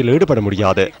பயிற்சியில் ஈடுபட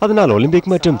முடியாது. அதனால்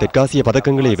ஒலிம்பிக் மற்றும் தெற்காசிய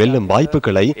பதக்கங்களை வெல்லும்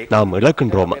வாய்ப்புகளை நாம்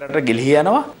இழக்கின்றோம்.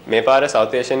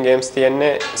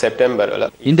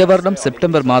 இந்த வருடம்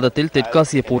செப்டம்பர் மாதத்தில்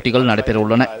தெற்காசிய போட்டிகள் நடைபெற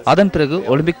உள்ளன. அதன் பிறகு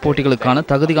ஒலிம்பிக் போட்டிகளுக்கான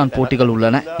தகுதிகான் போட்டிகள்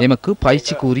உள்ளன. எமக்கு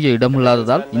பயிற்சிக்கு உரிய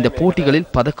இடமில்லாததால் இந்த போட்டிகளில்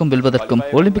பதக்கம் வெல்வதற்கும்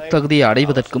ஒலிம்பிக் தகுதியை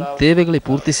அடைவதற்கும் தேவைகளை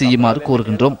பூர்த்தி செய்யுமாறு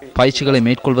கோருகின்றோம். பயிற்சிகளை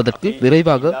மேற்கொள்வதற்கு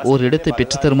விரைவாக ஓர் இடத்தை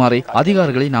பெற்றுத் தருமாறு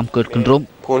அதிகாரிகளை நாம் கேட்கின்றோம்.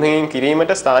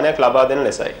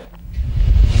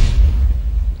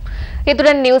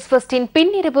 இத்துடன் நியூஸ் ஃபர்ஸ்டின்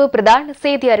பின்னிரவு பிரதான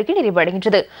செய்தி அறிக்கை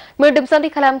நிறைவடைகின்றது. மீண்டும்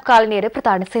சந்திக்கலாம் காலை நேர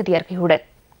பிரதான செய்தி அறிக்கையுடன்.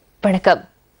 வணக்கம்.